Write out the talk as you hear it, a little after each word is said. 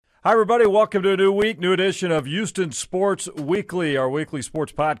Hi, everybody. Welcome to a new week, new edition of Houston Sports Weekly, our weekly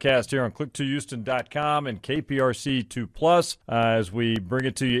sports podcast here on click2houston.com and KPRC2+. As we bring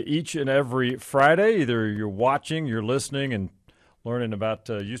it to you each and every Friday, either you're watching, you're listening, and learning about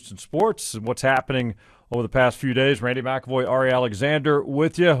Houston sports and what's happening over the past few days. Randy McAvoy, Ari Alexander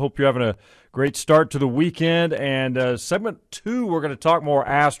with you. Hope you're having a great start to the weekend. And segment 2, we're going to talk more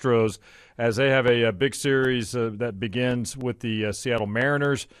Astros as they have a big series that begins with the Seattle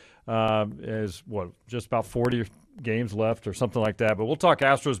Mariners. Just about 40 games left or something like that. But we'll talk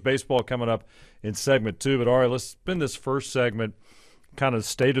Astros baseball coming up in segment 2. But, all right, let's spend this first segment kind of the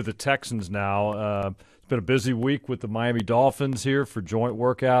state of the Texans now. It's been a busy week with the Miami Dolphins here for joint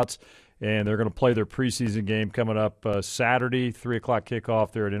workouts, and they're going to play their preseason game coming up Saturday, 3 o'clock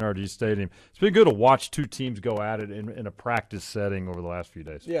kickoff there at NRG Stadium. It's been good to watch two teams go at it in a practice setting over the last few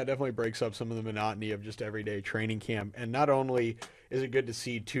days. Yeah, it definitely breaks up some of the monotony of just everyday training camp. And not only is it good to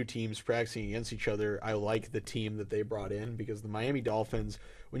see two teams practicing against each other, I like the team that they brought in because the Miami Dolphins,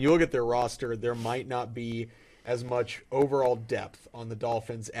 when you look at their roster, there might not be as much overall depth on the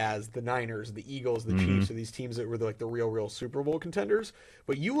Dolphins as the Niners, the Eagles, the Chiefs, or these teams that were like the real Super Bowl contenders.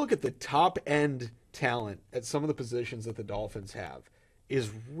 But you look at the top-end talent at some of the positions that the Dolphins have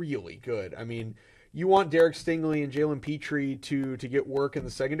is really good. I mean, you want Derek Stingley and Jalen Petrie to get work in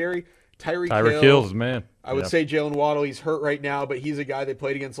the secondary. Tyreek Hill's man. I would say Jalen Waddle. He's hurt right now, but he's a guy they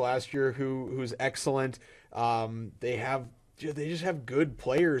played against last year who's excellent. They just have good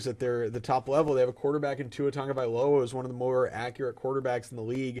players at the top level. They have a quarterback in Tua Tagovailoa, who's one of the more accurate quarterbacks in the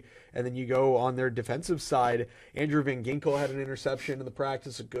league. And then you go on their defensive side. Andrew Van Ginkel had an interception in the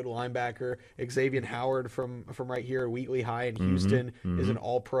practice, a good linebacker. Xavier Howard from right here at Wheatley High in Houston is an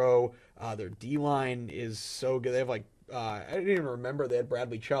all-pro. Their D-line is so good. They have I didn't even remember they had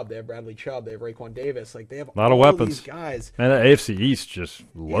Bradley Chubb. They have Raekwon Davis. They have a lot of weapons. These guys. And the AFC East just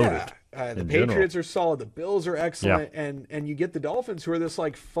loaded. Yeah. The Patriots are solid. The Bills are excellent. Yeah. And you get the Dolphins, who are this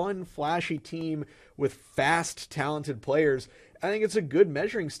fun, flashy team with fast, talented players. I think it's a good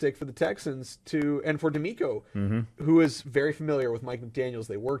measuring stick for the Texans and for D'Amico, who is very familiar with Mike McDaniels.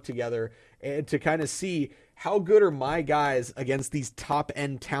 They work together, and to kind of see how good are my guys against these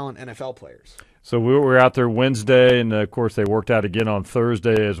top-end talent NFL players. So we were out there Wednesday, and, of course, they worked out again on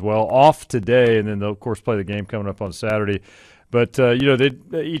Thursday as well. Off today, and then they'll, of course, play the game coming up on Saturday. But,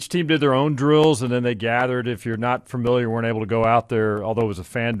 each team did their own drills, and then they gathered. If you're not familiar, weren't able to go out there, although it was a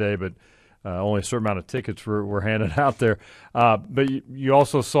fan day, but only a certain amount of tickets were handed out there. But you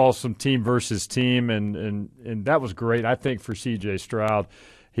also saw some team versus team, and that was great, I think, for C.J. Stroud.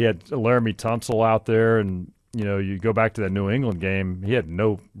 He had Laramie Tunsil out there, and, you go back to that New England game, he had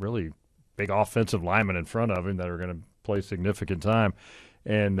no really big offensive linemen in front of him that are going to play significant time.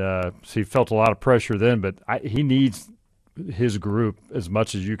 And so he felt a lot of pressure then, but he needs his group as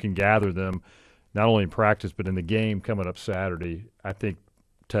much as you can gather them, not only in practice but in the game coming up Saturday, I think,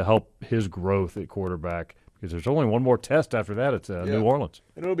 to help his growth at quarterback, because there's only one more test after that. It's New Orleans.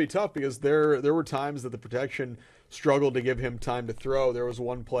 And it'll be tough because there were times that the protection struggled to give him time to throw. There was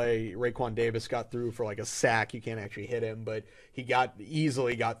one play Raekwon Davis got through for a sack. You can't actually hit him, but he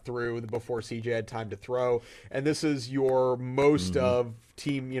easily got through before CJ had time to throw. And this is your most of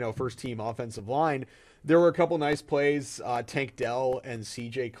team, first team offensive line. There were a couple nice plays. Tank Dell and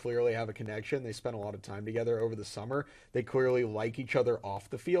CJ clearly have a connection. They spent a lot of time together over the summer. They clearly like each other off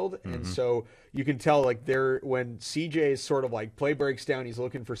the field. And so you can tell when CJ's sort of play breaks down, he's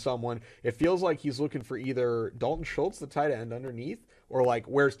looking for someone. It feels like he's looking for either Dalton Schultz, the tight end underneath, or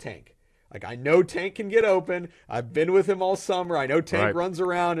where's Tank? I know Tank can get open. I've been with him all summer. I know Tank runs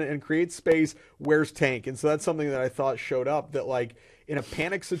around and creates space. Where's Tank? And so that's something that I thought showed up that in a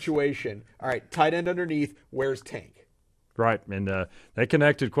panic situation, all right, tight end underneath, where's Tank? Right, and they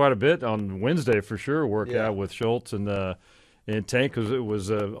connected quite a bit on Wednesday for sure, workout with Schultz and Tank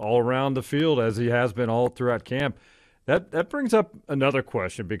was all around the field as he has been all throughout camp. That brings up another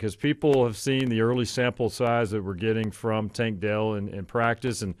question, because people have seen the early sample size that we're getting from Tank Dell in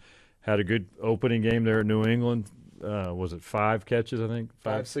practice and had a good opening game there at New England. Was it 5 catches, I think?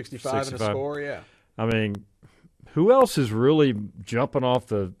 565 and a score, yeah. I mean, who else is really jumping off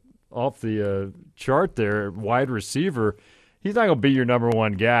the chart there? Wide receiver. He's not going to be your number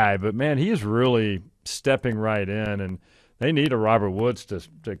one guy, but, man, he is really stepping right in. And they need a Robert Woods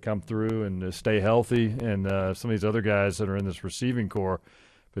to come through and to stay healthy, and some of these other guys that are in this receiving core.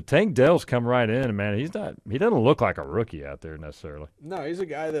 But Tank Dell's come right in, and, man, he doesn't look like a rookie out there necessarily. No, he's a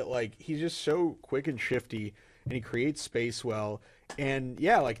guy that, he's just so quick and shifty, and he creates space well. And,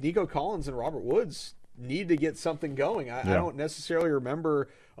 yeah, Nico Collins and Robert Woods, need to get something going. I don't necessarily remember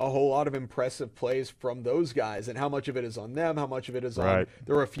a whole lot of impressive plays from those guys, and how much of it is on them, how much of it is on –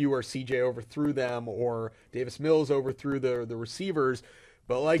 there were a few where CJ overthrew them or Davis Mills overthrew the receivers.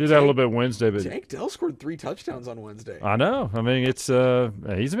 But like did that a little bit Wednesday. But Tank Dell scored 3 touchdowns on Wednesday. I know. I mean, it's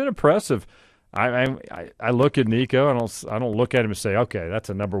he's been impressive. I look at Nico. I don't look at him and say, okay, that's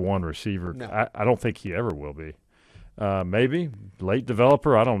a number one receiver. No. I don't think he ever will be. Maybe late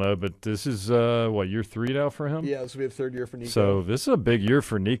developer. I don't know. But this is year 3 now for him. Yeah, this will be the 3rd year for Nico. So this is a big year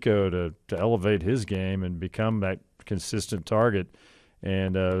for Nico to elevate his game and become that consistent target.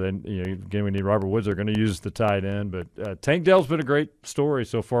 And then again, we need Robert Woods. They're going to use the tight end. But Tank Dell's been a great story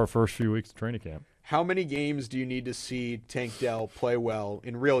so far. First few weeks of training camp. How many games do you need to see Tank Dell play well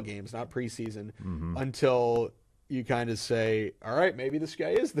in real games, not preseason, until you kind of say, all right, maybe this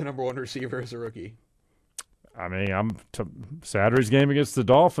guy is the number one receiver as a rookie? I mean, Saturday's game against the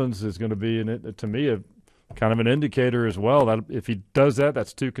Dolphins is going to be, to me, a kind of an indicator as well. That if he does that,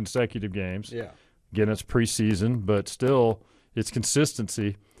 that's 2 consecutive games. Yeah. Again, it's preseason, but still, it's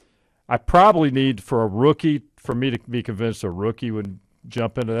consistency. I probably need for me to be convinced a rookie would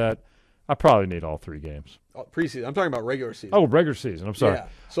jump into that. I probably need all 3 games. Preseason. I'm talking about regular season. Oh, regular season. I'm sorry. Yeah.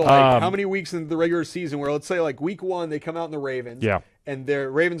 So, how many weeks into the regular season where, let's say, like week 1, they come out in the Ravens. Yeah. And their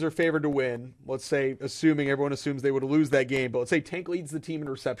Ravens are favored to win. Let's say, everyone assumes they would lose that game, but let's say Tank leads the team in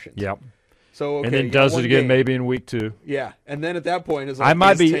receptions. Yep. So, okay, and then does it again maybe in week 2. Yeah. And then at that point, is like, I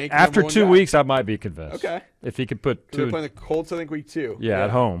might be Tank after 2 guy? weeks. I might be convinced. Okay. If he could put 2. They're playing the Colts, I think, week 2. Yeah, at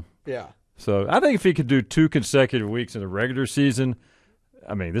home. Yeah. So I think if he could do 2 consecutive weeks in the regular season,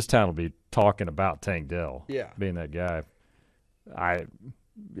 I mean, this town will be talking about Tank Dell. Yeah. Being that guy.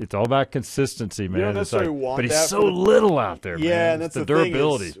 It's all about consistency, man. You don't necessarily want but he's that so little out there, man. Yeah, and that's the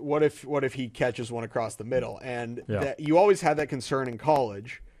durability. durability. What if he catches one across the middle? And Yeah. that, you always had that concern in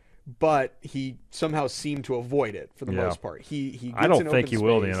college, but he somehow seemed to avoid it for the most part. He gets I don't in think open he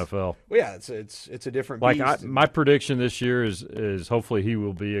will in space. the NFL. Well, yeah, it's a different Like beast. my prediction this year is hopefully he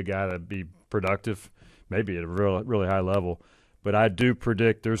will be a guy to be productive, maybe at a really high level. But I do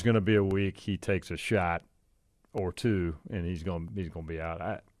predict there's going to be a week he takes a shot or 2, and he's going to be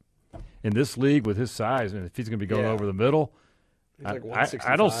out. In this league with his size, and if he's going to be going over the middle, like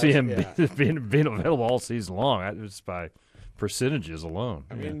I don't see him yeah. being available all season long. It's by percentages alone.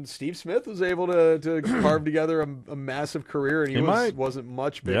 I mean, Steve Smith was able to carve together a massive career, and he wasn't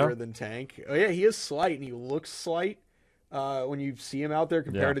much bigger than Tank. Oh, yeah, he is slight, and he looks slight when you see him out there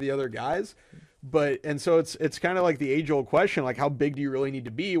compared to the other guys. So it's kind of like the age-old question, like how big do you really need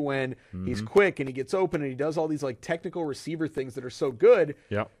to be when he's quick and he gets open and he does all these like technical receiver things that are so good.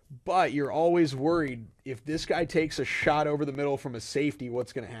 Yeah. But you're always worried if this guy takes a shot over the middle from a safety,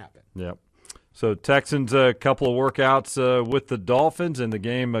 what's going to happen? Yep. So Texans a couple of workouts with the Dolphins, and the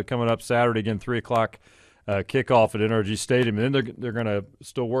game coming up Saturday again, 3:00 kickoff at NRG Stadium. And then they're going to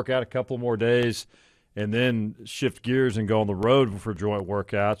still work out a couple more days, and then shift gears and go on the road for joint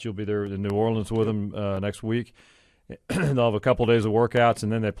workouts. You'll be there in New Orleans with them next week. They'll have a couple of days of workouts,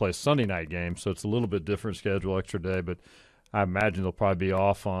 and then they play a Sunday night game. So it's a little bit different schedule, extra day. But I imagine they'll probably be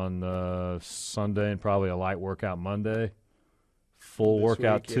off on Sunday and probably a light workout Monday, full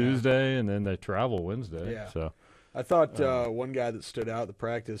workout Tuesday, and then they travel Wednesday. Yeah. So I thought one guy that stood out at the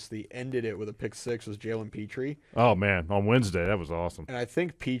practice, the ended it with a pick 6, was Jalen Petrie. Oh, man, on Wednesday, that was awesome. And I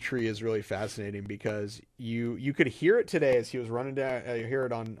think Petrie is really fascinating because you could hear it today as he was running down. You hear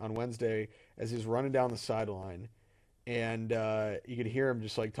it on Wednesday as he was running down the sideline, and you could hear him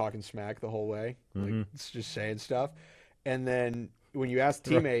just like talking smack the whole way, like just saying stuff. And then when you ask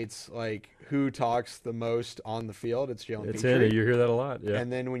teammates like who talks the most on the field, it's Jalen Petrie. You hear that a lot, yeah.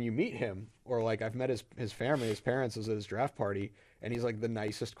 And then when you meet him, or like I've met his family, his parents was at his draft party, and he's like the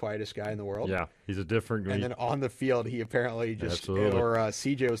nicest, quietest guy in the world. Yeah, he's a different. And then on the field, he apparently just, or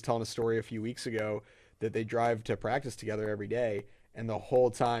CJ was telling a story a few weeks ago that they drive to practice together every day, and the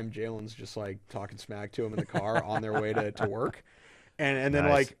whole time Jalen's just like talking smack to him in the car on their way to work. And then,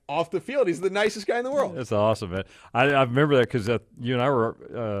 like, off the field, he's the nicest guy in the world. That's awesome, man. I remember that because you and I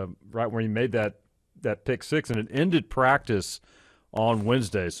were right when he made that pick 6, and it ended practice on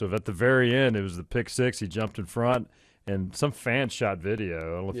Wednesday. So at the very end, it was the pick 6. He jumped in front, and some fan shot video. I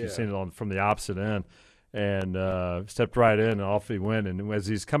don't know if you've seen it from the opposite end. And stepped right in, and off he went. And as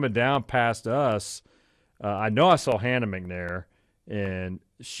he's coming down past us, I know I saw Hannah McNair, and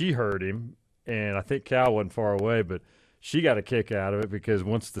she heard him. And I think Cal wasn't far away, but she got a kick out of it because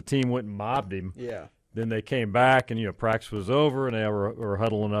once the team went and mobbed him, then they came back and, practice was over and they were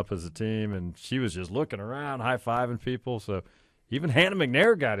huddling up as a team, and she was just looking around, high-fiving people. So even Hannah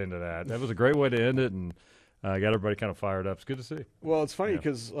McNair got into that. That was a great way to end it, and got everybody kind of fired up. It's good to see. Well, it's funny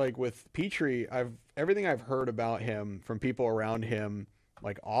because, like, with Petrie, everything I've heard about him from people around him,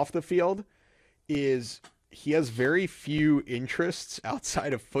 like off the field, is he has very few interests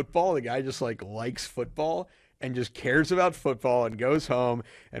outside of football. The guy just like likes football and just cares about football and goes home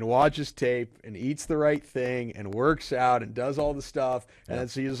and watches tape and eats the right thing and works out and does all the stuff. And then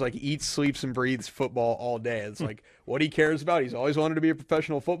so he just like eats, sleeps, and breathes football all day. It's like what he cares about. He's always wanted to be a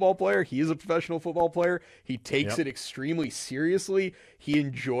professional football player. He is a professional football player. He takes it extremely seriously. He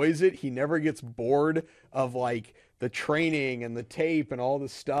enjoys it. He never gets bored of like the training and the tape and all the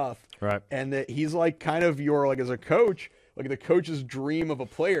stuff. Right. And that he's like kind of your, like as a coach, like the coach's dream of a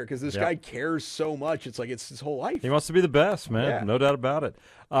player, because this guy cares so much. It's like it's his whole life. He wants to be the best, man. Yeah. No doubt about it.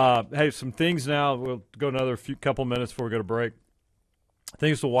 Hey, some things now. We'll go another couple minutes before we go to break.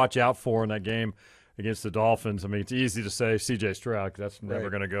 Things to watch out for in that game against the Dolphins. I mean, it's easy to say C.J. Stroud, 'cause that's never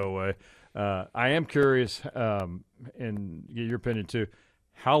going to go away. I am curious, and get your opinion too,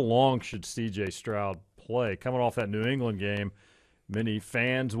 how long should C.J. Stroud play? Coming off that New England game, many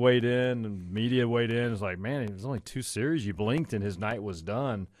fans weighed in and media weighed in. It's like, man, it was only 2 series. You blinked and his night was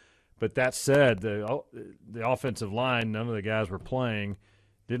done. But that said, the offensive line, none of the guys were playing,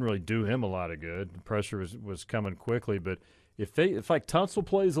 didn't really do him a lot of good. The pressure was coming quickly. But if like Tunsil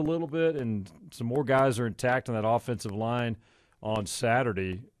plays a little bit and some more guys are intact on that offensive line on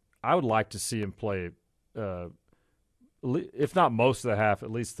Saturday, I would like to see him play, if not most of the half,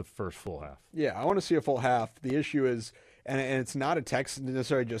 at least the first full half. Yeah, I want to see a full half. The issue is, and it's not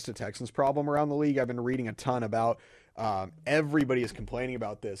necessarily just a Texans problem around the league. I've been reading a ton about everybody is complaining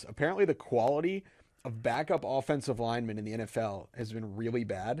about this. Apparently the quality of backup offensive linemen in the NFL has been really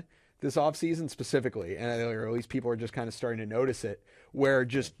bad this offseason specifically, or at least people are just kind of starting to notice it, where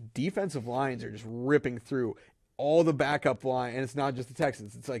just defensive lines are just ripping through all the backup line, and it's not just the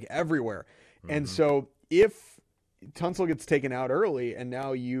Texans. It's like everywhere. Mm-hmm. And so if Tunsil gets taken out early and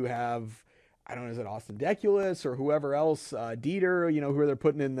now you have, I don't know, is it Austin Deculus or whoever else, Dieter, who they're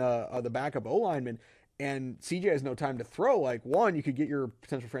putting in the backup O-lineman, and CJ has no time to throw, like, one, you could get your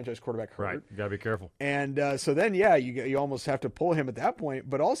potential franchise quarterback hurt. Right, you got to be careful. And so then, you almost have to pull him at that point.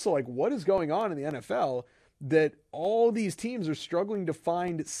 But also, like, what is going on in the NFL that all these teams are struggling to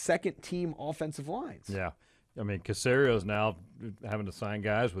find second-team offensive lines? Yeah. I mean, Casario's now having to sign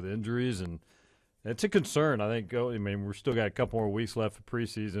guys with injuries, and it's a concern. I think, we're still got a couple more weeks left for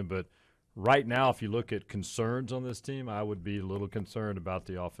preseason, but right now, if you look at concerns on this team, I would be a little concerned about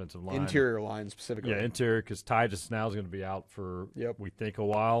the offensive line. Interior line specifically. Yeah, interior, because Titus now is going to be out for, we think, a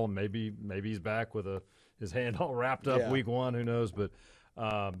while. And maybe he's back with his hand all wrapped up week 1. Who knows? But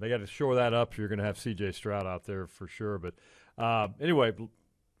they got to shore that up. You're going to have C.J. Stroud out there for sure. But anyway,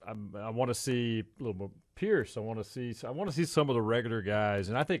 I want to see a little more Pierce. I want to see some of the regular guys,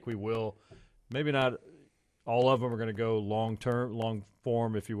 and I think we will. Maybe not all of them are going to go long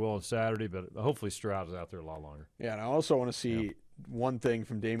form, if you will, on Saturday, but hopefully Stroud is out there a lot longer. Yeah, and I also want to see one thing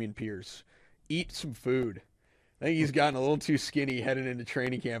from Dameon Pierce. Eat some food. I think he's gotten a little too skinny heading into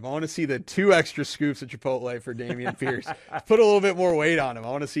training camp. I want to see the 2 extra scoops at Chipotle for Dameon Pierce. Put a little bit more weight on him. I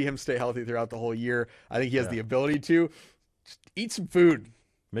want to see him stay healthy throughout the whole year. I think he has the ability to. Just eat some food.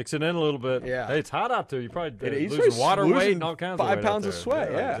 Mix it in a little bit. Yeah. Hey, it's hot out there. You probably losing water weight and all kinds of weight. 5 pounds of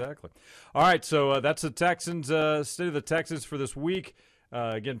sweat, yeah. Exactly. All right, so that's the Texans, state of the Texans for this week.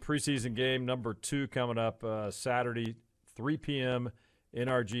 Again, preseason game number 2 coming up Saturday, 3 p.m.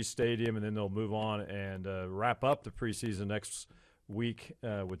 NRG Stadium, and then they'll move on and wrap up the preseason next week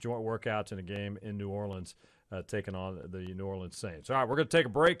with joint workouts and a game in New Orleans taking on the New Orleans Saints. All right, we're going to take a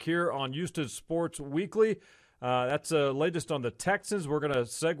break here on Houston Sports Weekly. That's the latest on the Texans. We're going to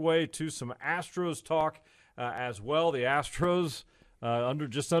segue to some Astros talk as well. The Astros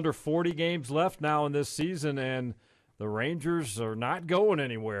just under 40 games left now in this season, and the Rangers are not going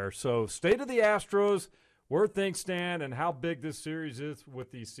anywhere. So state of the Astros, where things stand, and how big this series is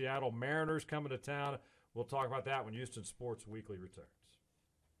with the Seattle Mariners coming to town. We'll talk about that when Houston Sports Weekly returns.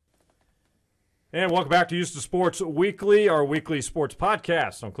 And welcome back to Houston Sports Weekly, our weekly sports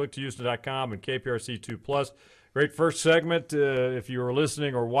podcast on click2houston.com and KPRC2+. Great first segment if you were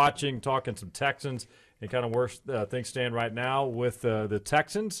listening or watching, talking some Texans and kind of where things stand right now with the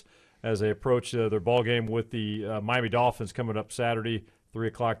Texans as they approach their ball game with the Miami Dolphins coming up Saturday, 3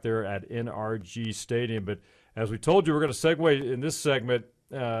 o'clock there at NRG Stadium. But as we told you, we're going to segue in this segment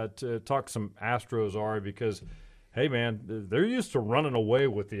to talk some Astros, Ari, because – hey, man, they're used to running away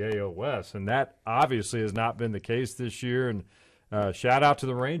with the AOS, and that obviously has not been the case this year. And shout out to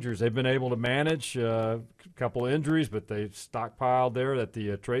the Rangers. They've been able to manage a couple of injuries, but they stockpiled there at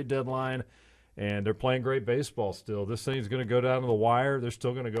the trade deadline, and they're playing great baseball still. This thing's going to go down to the wire. They're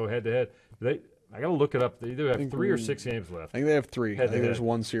still going to go head-to-head. I got to look it up. They either have 3 or 6 games left. I think they have 3. I think there's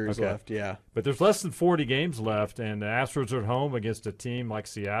one series Okay. left, yeah. But there's less than 40 games left, and the Astros are at home against a team like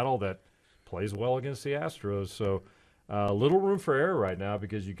Seattle that plays well against the Astros. So little room for error right now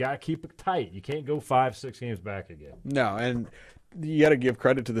because you got to keep it tight. You can't go 5-6 games back again. No, and you got to give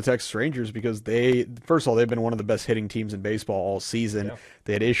credit to the Texas Rangers because first of all, they've been one of the best hitting teams in baseball all season. Yeah.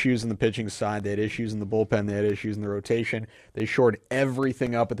 They had issues in the pitching side. They had issues in the bullpen. They had issues in the rotation. They shored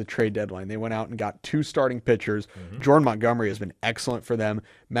everything up at the trade deadline. They went out and got 2 starting pitchers. Mm-hmm. Jordan Montgomery has been excellent for them.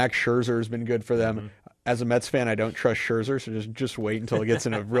 Max Scherzer has been good for them. Mm-hmm. As a Mets fan, I don't trust Scherzer, so just wait until he gets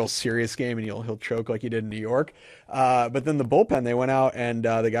in a real serious game and he'll choke like he did in New York. But then the bullpen, they went out and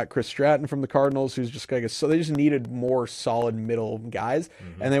they got Chris Stratton from the Cardinals, who's just like so they just needed more solid middle guys,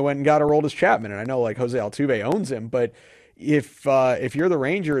 and they went and got Aroldis Chapman. And I know like Jose Altuve owns him, but if you're the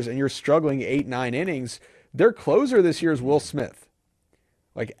Rangers and you're struggling 8-9 innings, their closer this year is Will Smith.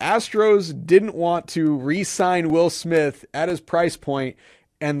 Like Astros didn't want to re-sign Will Smith at his price point.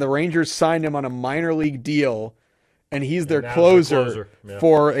 And the Rangers signed him on a minor league deal, and he's their closer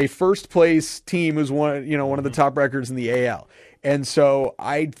for a first place team who's one of the top records in the AL. And so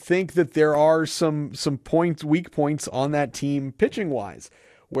I think that there are some weak points on that team pitching wise,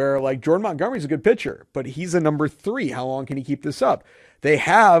 where like Jordan Montgomery's a good pitcher, but he's a number 3. How long can he keep this up? They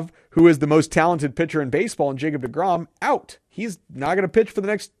have who is the most talented pitcher in baseball, and Jacob deGrom out. He's not going to pitch for the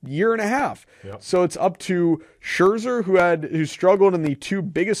next year and a half. Yep. So it's up to Scherzer, who struggled in the 2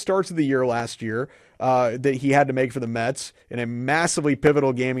 biggest starts of the year last year that he had to make for the Mets in a massively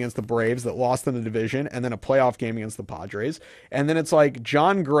pivotal game against the Braves that lost in the division, and then a playoff game against the Padres. And then it's like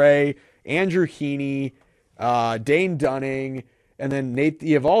John Gray, Andrew Heaney, Dane Dunning, and then Nate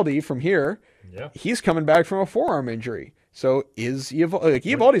Eovaldi from here. Yep. He's coming back from a forearm injury. So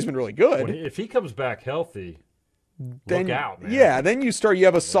Eovaldi's been really good. If he comes back healthy, then, look out, man. Yeah, then you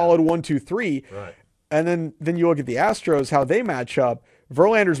have a solid 1, 2, 3. Right. And then you look at the Astros, how they match up.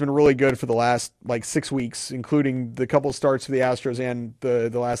 Verlander's been really good for the last 6 weeks, including the couple starts for the Astros and the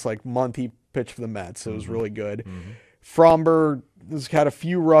last month he pitched for the Mets. So it was really good. Mm-hmm. Fromber has had a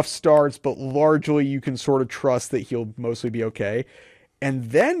few rough starts, but largely you can sort of trust that he'll mostly be okay.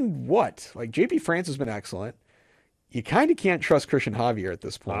 And then what? JP France has been excellent. You kind of can't trust Christian Javier at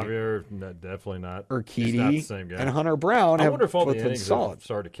this point. Javier, definitely not. Urquidy not the same guy. And Hunter Brown I wonder if all the innings solid. have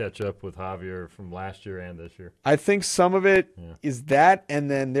started to catch up with Javier from last year and this year. I think some of it is that, and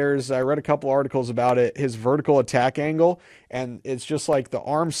then I read a couple articles about it, his vertical attack angle, and it's just like the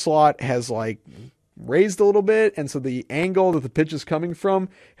arm slot has raised a little bit, and so the angle that the pitch is coming from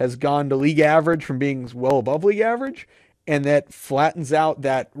has gone to league average from being well above league average, and that flattens out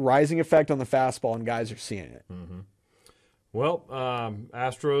that rising effect on the fastball, and guys are seeing it. Mm-hmm. Well,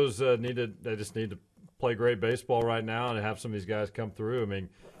 Astros they just need to play great baseball right now and have some of these guys come through. I mean,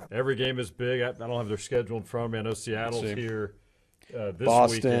 every game is big. I don't have their schedule in front of me. I know Seattle's here this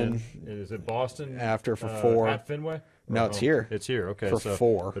Boston. weekend. Is it Boston? After for 4. At Fenway? No, it's here. It's here. Okay, for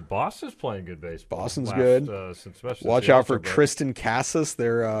 4. But Boston's playing good baseball. Boston's good. Watch out for Tristan Casas.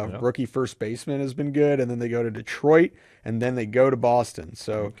 Their rookie first baseman has been good. And then they go to Detroit, and then they go to Boston.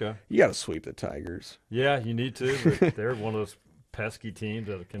 So you got to sweep the Tigers. Yeah, you need to. But they're one of those pesky teams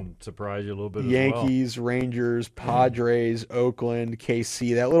that can surprise you a little bit Yankees, as well. Rangers, Padres, Oakland,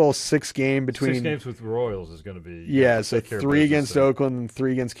 KC. That little 6 game between 6 games with the Royals is going to be so 3 against Oakland and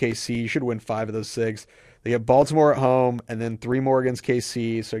 3 against KC. You should win 5 of those 6. They get Baltimore at home and then 3 more against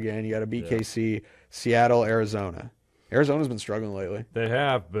KC. So again, you got to beat KC, Seattle, Arizona. Arizona's been struggling lately. They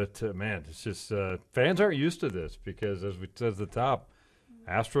have, but man, it's just fans aren't used to this because, as we said at the top,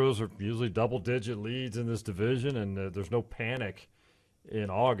 Astros are usually double-digit leads in this division, and there's no panic in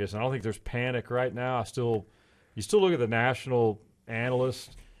August. I don't think there's panic right now. You still look at the national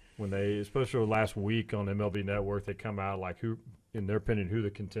analysts when they, especially last week on MLB Network, they come out who, in their opinion, who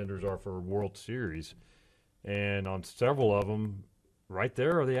the contenders are for a World Series, and on several of them, right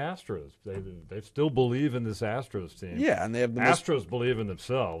there are the Astros. They still believe in this Astros team. Yeah, and they have the Astros believe in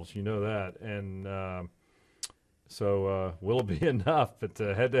themselves. You know that, and. So will it be enough? But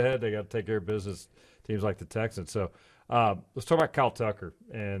head-to-head, they got to take care of business, teams like the Texans. So let's talk about Kyle Tucker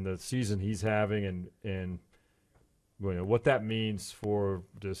and the season he's having and what that means for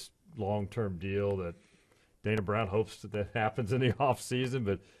this long-term deal that Dana Brown hopes that happens in the offseason.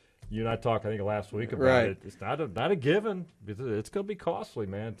 But You and I talked, I think, last week about it. It's not a given. It's going to be costly,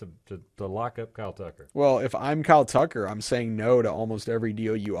 man, to lock up Kyle Tucker. Well, if I'm Kyle Tucker, I'm saying no to almost every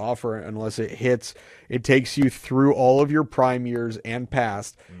deal you offer unless it hits. It takes you through all of your prime years and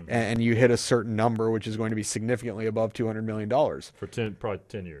past, and you hit a certain number, which is going to be significantly above $200 million. For probably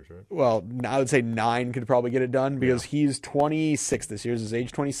 10 years, right? Well, I would say 9 could probably get it done because he's 26 this year. It's his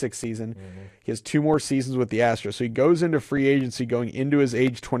age 26 season. He has 2 more seasons with the Astros. So he goes into free agency going into his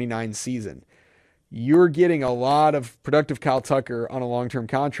age 29 season. You're getting a lot of productive Kyle Tucker on a long-term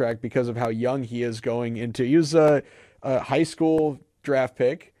contract because of how young he is going into. He was a high school draft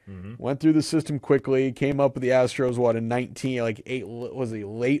pick, went through the system quickly, came up with the Astros, in 19,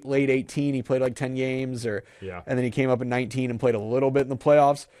 late 18? He played like 10 games, and then he came up in 19 and played a little bit in the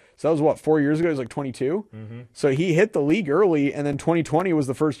playoffs. So that was 4 years ago? He was like 22. So he hit the league early, and then 2020 was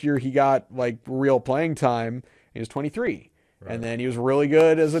the first year he got like real playing time. He was 23. Right. And then he was really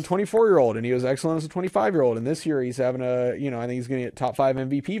good as a 24-year-old, and he was excellent as a 25-year-old. And this year he's having I think he's going to get top 5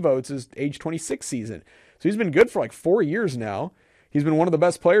 MVP votes his age 26 season. So he's been good for like 4 years now. He's been one of the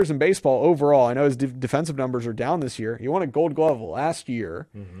best players in baseball overall. I know his defensive numbers are down this year. He won a Gold Glove last year,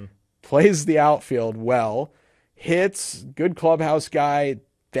 plays the outfield well, hits, good clubhouse guy.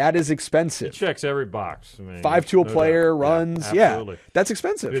 That is expensive. He checks every box. I mean, 5-tool player, runs. Yeah, that's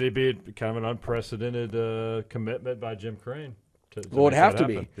expensive. Could it be kind of an unprecedented commitment by Jim Crane? Well, it'd have to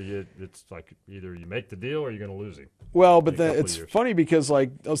be. It's like either you make the deal or you're going to lose him. Well, but it's funny because,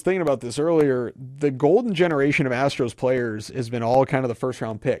 like, I was thinking about this earlier. The golden generation of Astros players has been all kind of the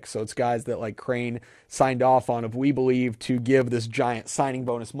first-round picks. So it's guys that, like, Crane signed off on, if we believe, to give this giant signing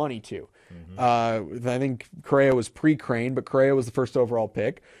bonus money to. I think Correa was pre-Crane, but Correa was the first overall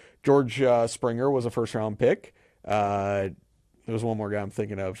pick. George Springer was a first-round pick. There was one more guy I'm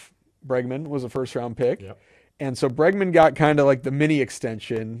thinking of. Bregman was a first-round pick. Yep. And so Bregman got kind of like the mini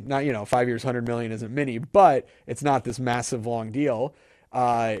extension. Not, 5 years, $100 million isn't mini, but it's not this massive long deal.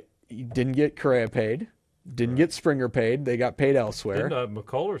 You didn't get Correa paid. Didn't get Springer paid. They got paid elsewhere.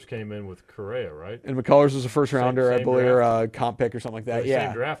 McCullers came in with Correa, right? And McCullers was a first rounder, I believe, or a comp pick or something like that.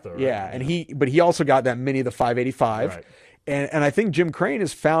 Same draft, though, right? Yeah, and he also got that mini, the 585. Right. And I think Jim Crane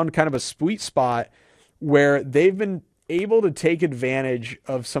has found kind of a sweet spot where they've been able to take advantage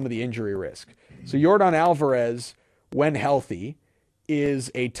of some of the injury risk. So Yordan Alvarez, when healthy,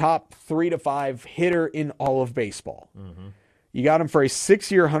 is a top 3 to 5 hitter in all of baseball. You got him for a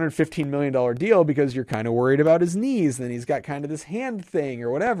 6-year, $115 million deal because you're kind of worried about his knees. And then he's got kind of this hand thing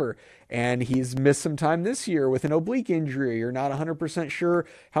or whatever. And he's missed some time this year with an oblique injury. You're not 100% sure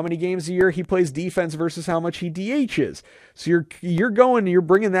how many games a year he plays defense versus how much he DHs. So you're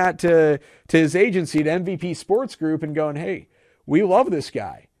bringing that to his agency, to MVP Sports Group, and going, hey, we love this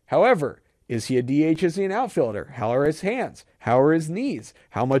guy. However, is he a DH? Is he an outfielder? How are his hands? How are his knees?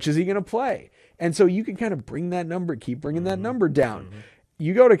 How much is he going to play? And so you can kind of bring that number, keep bringing that number down.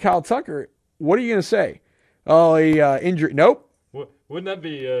 You go to Kyle Tucker, what are you going to say? Oh, he injury. Nope. Wouldn't that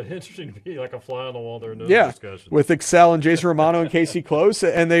be interesting to be like a fly on the wall there in those discussions? With Excel and Jason Romano and Casey Close,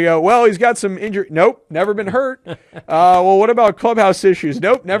 and they go, well, he's got some injury. Nope, never been hurt. Well, what about clubhouse issues?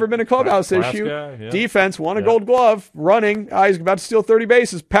 Nope, never been a clubhouse issue. Defense, won a Gold Glove, running. He's about to steal 30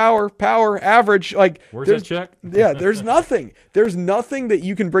 bases. Power, average. Like, where's that check? There's nothing. There's nothing that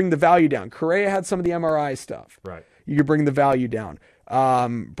you can bring the value down. Correa had some of the MRI stuff. Right. You could bring the value down.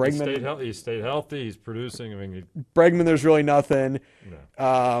 Bregman, he stayed healthy. He's producing. Bregman, there's really nothing. No.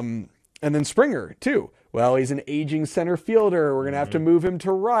 And then Springer too. Well, he's an aging center fielder. We're gonna have to move him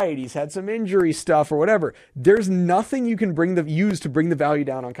to right. He's had some injury stuff or whatever. There's nothing you can use to bring the value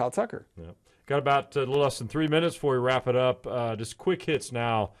down on Kyle Tucker. Yep. Got about a little less than 3 minutes before we wrap it up. Just quick hits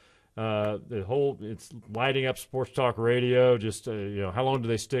now. It's lighting up sports talk radio. Just how long do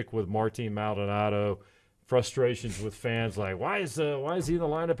they stick with Martin Maldonado? Frustrations with fans like, why is he in the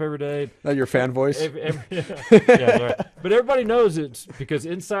lineup every day? Not your fan voice? Right. But everybody knows it's because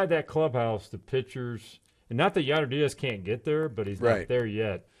inside that clubhouse, the pitchers, and not that Yadier Diaz can't get there, but he's not there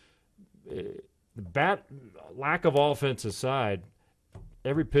yet. The lack of offense aside,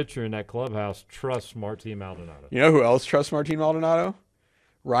 every pitcher in that clubhouse trusts Martin Maldonado. You know who else trusts Martin Maldonado?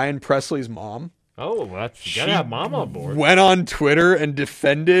 Ryan Presley's mom. Oh, you got to have mom on board. Went on Twitter and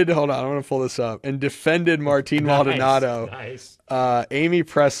defended. Hold on, I'm going to pull this up. And defended Martin Maldonado. Nice. Amy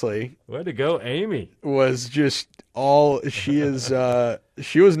Presley. Way to go, Amy. Was just all she is.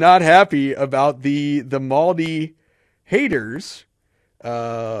 She was not happy about the Maldi haters.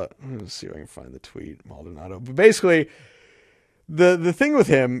 Let's see if I can find the tweet, Maldonado. But basically, the thing with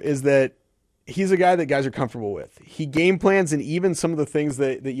him is that he's a guy that guys are comfortable with. He game plans, and even some of the things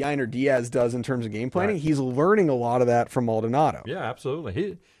that Yadier Diaz does in terms of game planning, he's learning a lot of that from Maldonado. Yeah,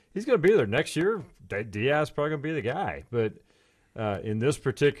 absolutely. he's going to be there next year. Diaz probably going to be the guy, but in this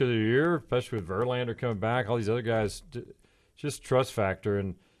particular year, especially with Verlander coming back, all these other guys, just trust factor.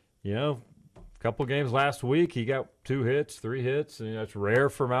 And a couple games last week, he got 2 hits, 3 hits, and that's rare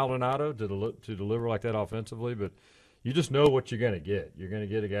for Maldonado to deliver like that offensively. But you just know what you're going to get. You're going to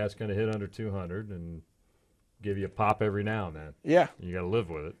get a guy that's going to hit under 200 and give you a pop every now and then. Yeah, you got to live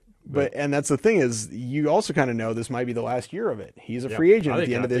with it. And that's the thing is, you also kind of know this might be the last year of it. He's a free agent at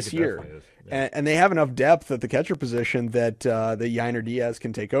the end of this year, and they have enough depth at the catcher position that Yainer Diaz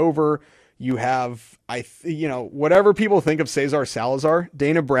can take over. You have, whatever people think of Cesar Salazar,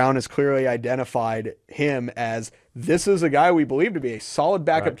 Dana Brown has clearly identified him as, this is a guy we believe to be a solid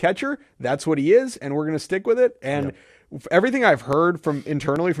backup catcher. That's what he is, and we're going to stick with it. And everything I've heard from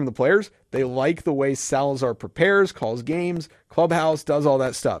internally from the players, they like the way Salazar prepares, calls games, clubhouse, does all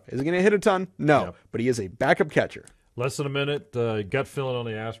that stuff. Is he going to hit a ton? No, but he is a backup catcher. Less than a minute, gut feeling on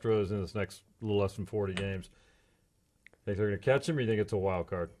the Astros in this next little less than 40 games. Think they're going to catch him, or you think it's a wild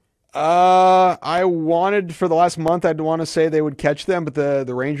card? I wanted, for the last month, I'd want to say they would catch them, but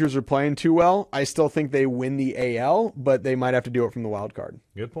the Rangers are playing too well. I still think they win the AL, but they might have to do it from the wild card.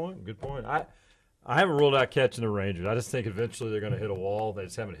 Good point. I haven't ruled out catching the Rangers. I just think eventually they're going to hit a wall. They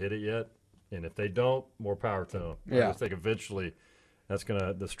just haven't hit it yet. And if they don't, more power to them. I just think eventually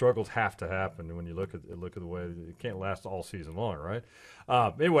the struggles have to happen when you look at the way it can't last all season long, right?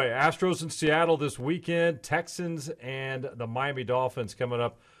 Anyway, Astros in Seattle this weekend, Texans and the Miami Dolphins coming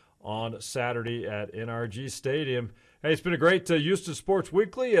up on Saturday at NRG Stadium. Hey, it's been a great Houston Sports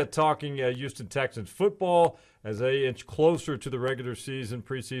Weekly talking Houston Texans football as they inch closer to the regular season.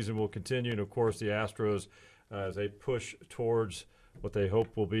 Preseason will continue, and, of course, the Astros as they push towards what they hope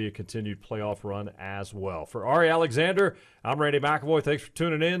will be a continued playoff run as well. For Ari Alexander, I'm Randy McAvoy. Thanks for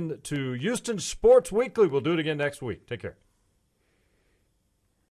tuning in to Houston Sports Weekly. We'll do it again next week. Take care.